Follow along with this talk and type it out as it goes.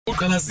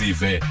Uqala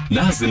zive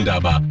nazi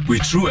indaba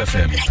kwi-True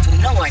FM.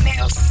 No one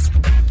else.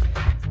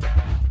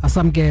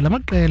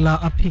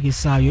 Asamkel'amaqela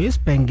aphikisayo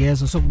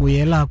isibhengezo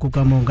sokubuyela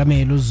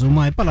kukamongameli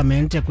uZuma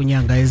ePalamente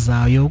kwinyanga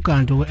ezayo.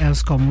 Ukanti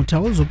uESKOM uthi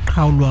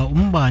awuzukuqhawulwa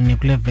umbane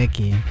kule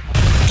veki.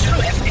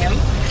 True FM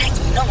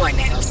like no one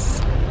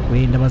else.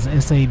 Kwindaba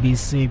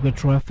ze-SABC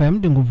kwi-True FM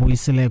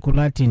ndinguvuyisile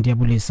kulathi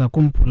ndiyabulisa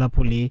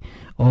kumphulaphuli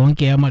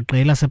onke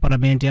amaqela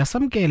asePalamente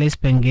asamkele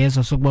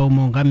isibhengezo sokuba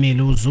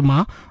umongameli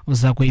uZuma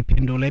uza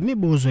kuyiphendula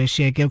imibuzo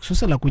eshiyeke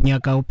ukususela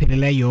kunyaka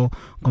opheleleyo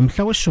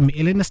ngomhla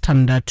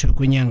we-16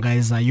 kwinyanga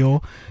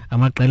ezayo.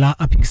 Amaqela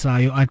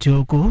aphikisayo athi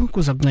oku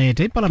kuza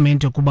kunceda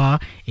iPalamente ukuba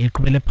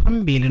iqhubele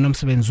phambili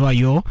nomsebenzi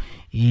wayo.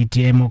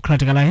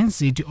 I-Democratic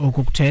Alliance ithi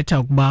oku kuthetha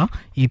ukuba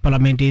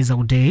iPalamente iza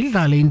kude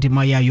idlale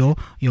indima yayo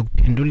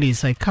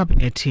yokuphendulisa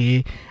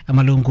ikhabhinethi.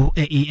 Amalungu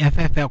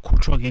e-EFF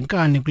akhutshwa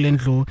ngenkani kule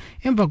ndlu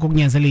emva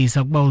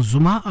kokunyanzelisa ukuba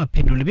uZuma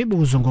aphendule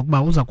imibuzo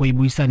ngokuba uza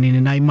kuyibuyisa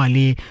nini na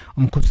imali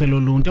umkhuselo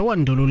oluntu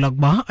ewandulula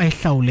ukuba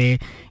ayihlawule.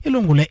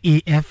 Ilungu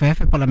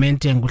le-EFF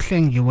ePalamente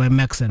nguhlengiwe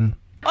Maxon.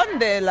 On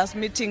the last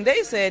meeting,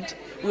 they said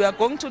we are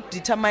going to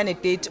determine a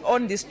date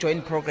on this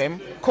joint program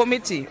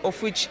committee, of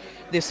which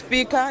the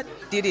Speaker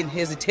didn't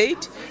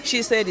hesitate.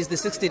 She said it's the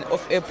 16th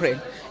of April.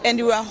 And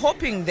we are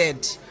hoping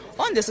that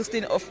on the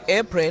 16th of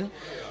April,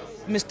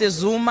 Mr.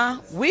 Zuma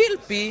will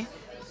be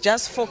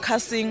just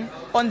focusing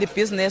on the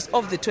business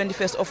of the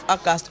 21st of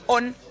August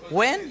on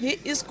when he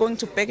is going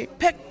to pay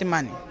the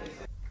money.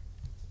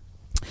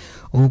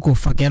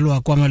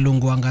 Ukufakelwa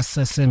kwamalungu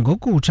angasese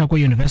ngokutsha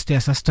kwiYunivesithi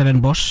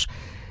yaseStellenbosch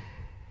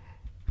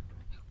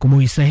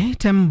kubuyise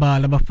ithemba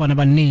labafana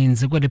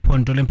abaninzi kweli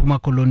phondo leMpuma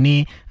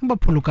Koloni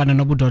abaphulukana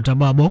nobudoda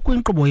babo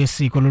kwinkqubo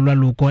yesiko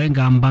lolwaluko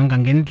engahambanga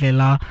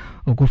ngendlela.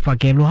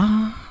 Ukufakelwa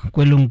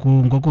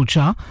kwelungu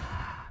ngokutsha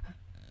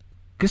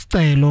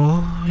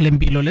kwisicelo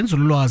lempilo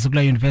lenzululwazi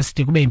kula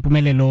yunivesithi kube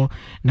impumelelo,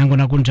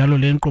 nangona kunjalo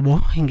le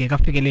nkqubo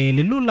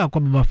ingekafikeleli lula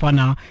kwaba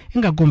bafana,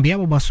 ingakumbi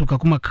abo basuka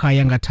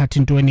kumakhaya angathathi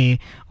ntweni.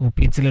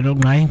 Upitsile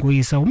noNgqayi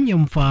nguyisa umnye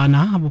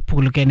umfana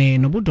abuphulukene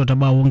nobudoda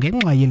bawo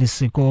ngenxa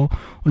yelisiko.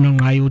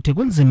 UNongqayi uthi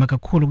kunzima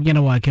kakhulu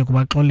kunyana wakhe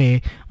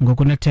kubaxole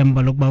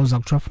ngokunethemba lokuba uza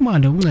kuthi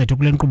afumane uncedo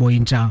kule nkqubo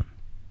intsha.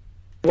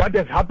 What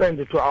has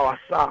happened to our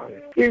son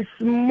is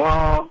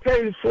more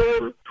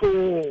painful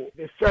to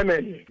the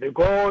family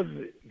because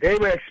they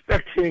were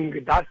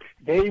expecting that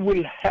they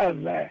will have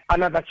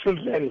another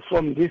children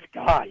from this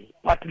guy.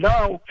 But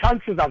now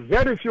chances are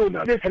very few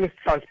that this hand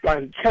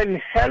transplant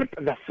can help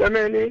the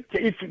family.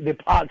 If the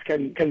parts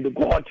can be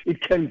got,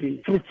 it can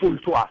be fruitful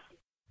to us.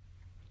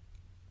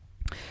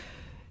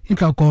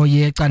 Inhloko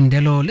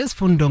yecandelo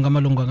lesifundo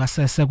ngamalungu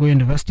angasese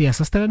kwiYunivesithi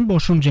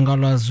yaseStellenbosch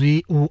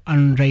umjingalwazi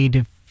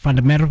uAndrade van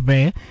der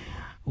Merwe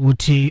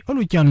uthi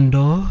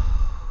olutyando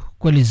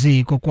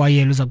kweliziko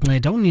kwaye luza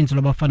kunceda uninzi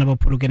lwabafana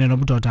abaphulukene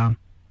nobudoda.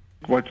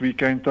 What we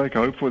can take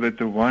hope for that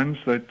the ones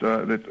that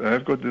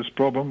have got this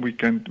problem, we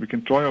can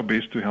try our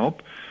best to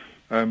help,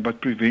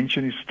 but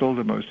prevention is still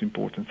the most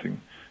important thing.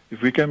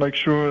 If we can make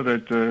sure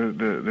that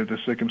the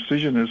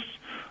circumcisionists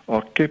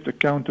are kept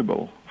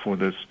accountable for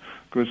this,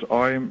 because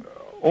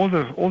all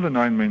the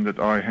 9 men that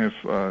I have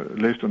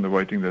left on the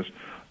waiting list,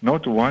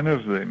 not one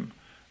of them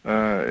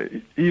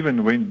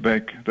even went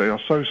back. They are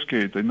so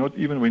scared. They not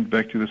even went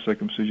back to the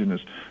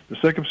circumcisionist. The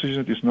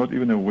circumcisionist is not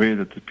even aware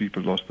that the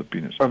people lost the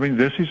penis. I mean,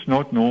 this is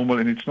not normal,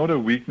 and it's not a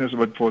weakness,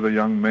 but for the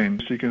young men.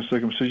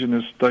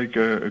 Circumcisionists take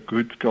a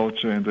good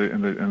culture and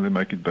they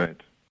make it bad.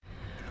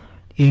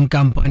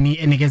 Inkampani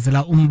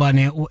enikezela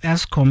umbane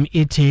uESKOM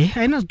ithi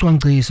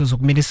ayinazicwangciso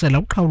zokumilisela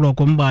ukuqhawulwa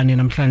kombane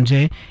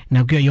namhlanje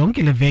nakuyo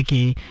yonke le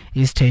veki.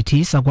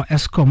 Isithethisa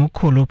kwaESKOM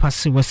ukhulu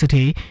phasiwe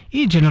sithi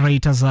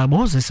iigenerator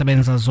zabo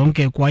zisebenza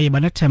zonke kwaye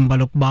banethemba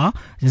lokuba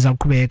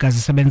zizaqhubeka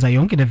zisebenza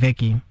yonke le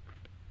veki.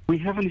 We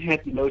haven't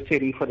had load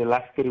shedding for the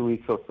last 3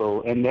 weeks or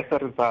so, and as a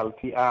result,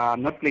 we are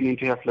not planning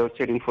to have load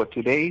shedding for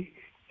today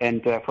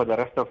and for the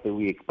rest of the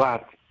week.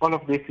 But all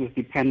of this is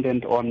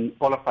dependent on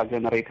all of our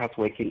generators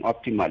working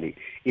optimally.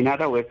 In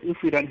other words,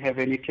 if we don't have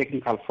any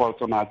technical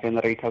faults on our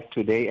generators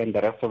today and the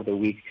rest of the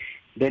week,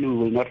 then we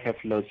will not have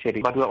load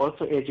shedding. But we're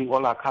also urging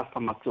all our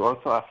customers to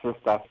also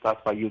assist us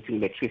by using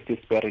electricity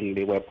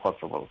sparingly where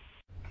possible.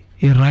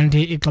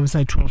 Irandi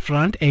ixabisa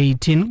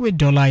R12.18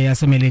 kwidola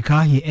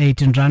yaseMelika,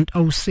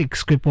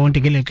 yi-R18.06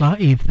 kwiponti ngelixa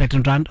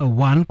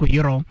i-R13.01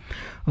 kwi-euro.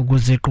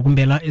 Ukuze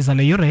iqukumbela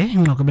izale yure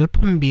inqakobela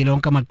phambili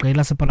onke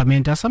amaqela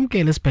asePalamente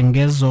asamkele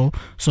isibhengezo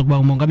sokuba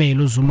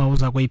umongameli uZuma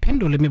uza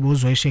kuyiphendula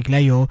imibuzo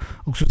eshiyekileyo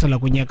ukususela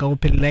kunyaka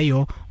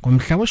opheleleyo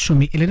ngomhla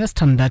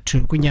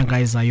we-16 kwinyanga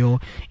ezayo.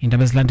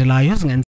 Indaba ezilandelayo